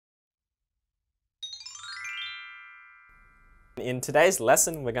In today's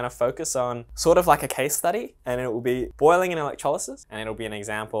lesson, we're going to focus on sort of like a case study, and it will be boiling and electrolysis, and it'll be an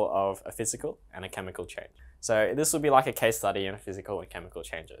example of a physical and a chemical change. So this will be like a case study in physical and chemical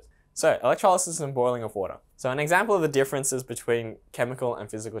changes. So electrolysis and boiling of water. So an example of the differences between chemical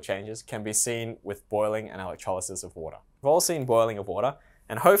and physical changes can be seen with boiling and electrolysis of water. We've all seen boiling of water,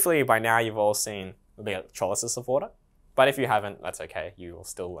 and hopefully by now you've all seen the electrolysis of water. But if you haven't, that's okay. You will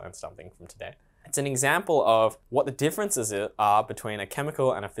still learn something from today. It's an example of what the differences are between a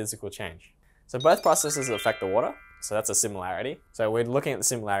chemical and a physical change. So both processes affect the water, so that's a similarity. So we're looking at the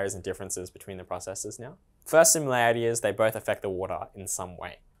similarities and differences between the processes now. First similarity is they both affect the water in some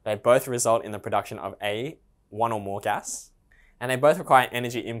way. They both result in the production of one or more gas, and they both require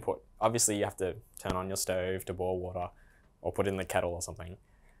energy input. Obviously you have to turn on your stove to boil water or put it in the kettle or something.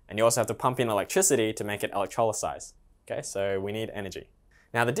 And you also have to pump in electricity to make it electrolyze. Okay, so we need energy.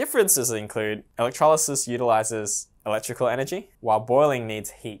 Now the differences include electrolysis utilizes electrical energy, while boiling needs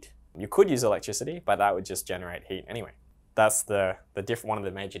heat. You could use electricity, but that would just generate heat anyway. That's one of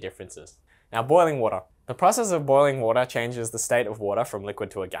the major differences. Now boiling water. The process of boiling water changes the state of water from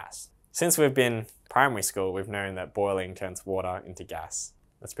liquid to a gas. Since we've been primary school, we've known that boiling turns water into gas.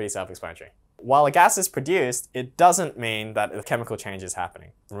 That's pretty self-explanatory. While a gas is produced, it doesn't mean that a chemical change is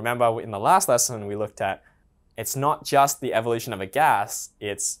happening. Remember in the last lesson we looked at it's not just the evolution of a gas,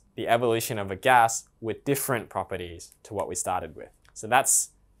 it's the evolution of a gas with different properties to what we started with. So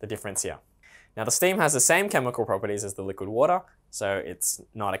that's the difference here. Now the steam has the same chemical properties as the liquid water, so it's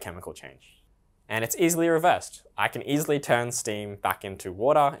not a chemical change. And it's easily reversed. I can easily turn steam back into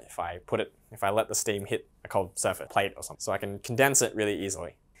water if I let the steam hit a cold surface plate or something. So I can condense it really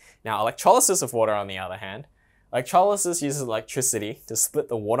easily. Now electrolysis of water on the other hand, electrolysis uses electricity to split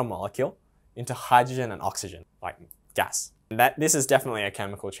the water molecule into hydrogen and oxygen, like gas. This is definitely a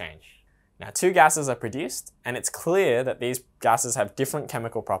chemical change. Now two gases are produced, and it's clear that these gases have different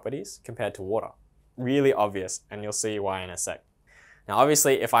chemical properties compared to water. Really obvious, and you'll see why in a sec. Now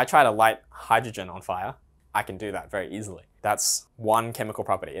obviously if I try to light hydrogen on fire, I can do that very easily. That's one chemical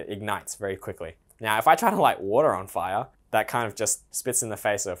property, it ignites very quickly. Now if I try to light water on fire, that kind of just spits in the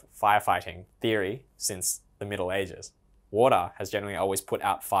face of firefighting theory since the Middle Ages. Water has generally always put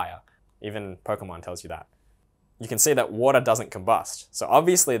out fire. Even Pokemon tells you that. You can see that water doesn't combust. So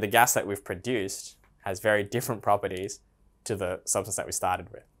obviously the gas that we've produced has very different properties to the substance that we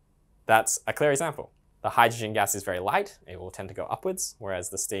started with. That's a clear example. The hydrogen gas is very light, it will tend to go upwards, whereas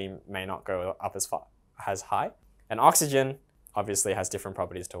the steam may not go up as high. And oxygen obviously has different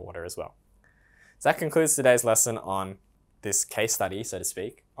properties to water as well. So that concludes today's lesson on this case study, so to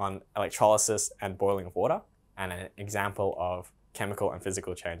speak, on electrolysis and boiling of water, and an example of chemical and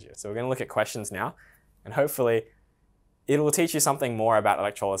physical changes. So we're going to look at questions now, and hopefully it will teach you something more about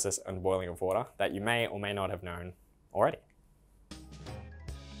electrolysis and boiling of water that you may or may not have known already.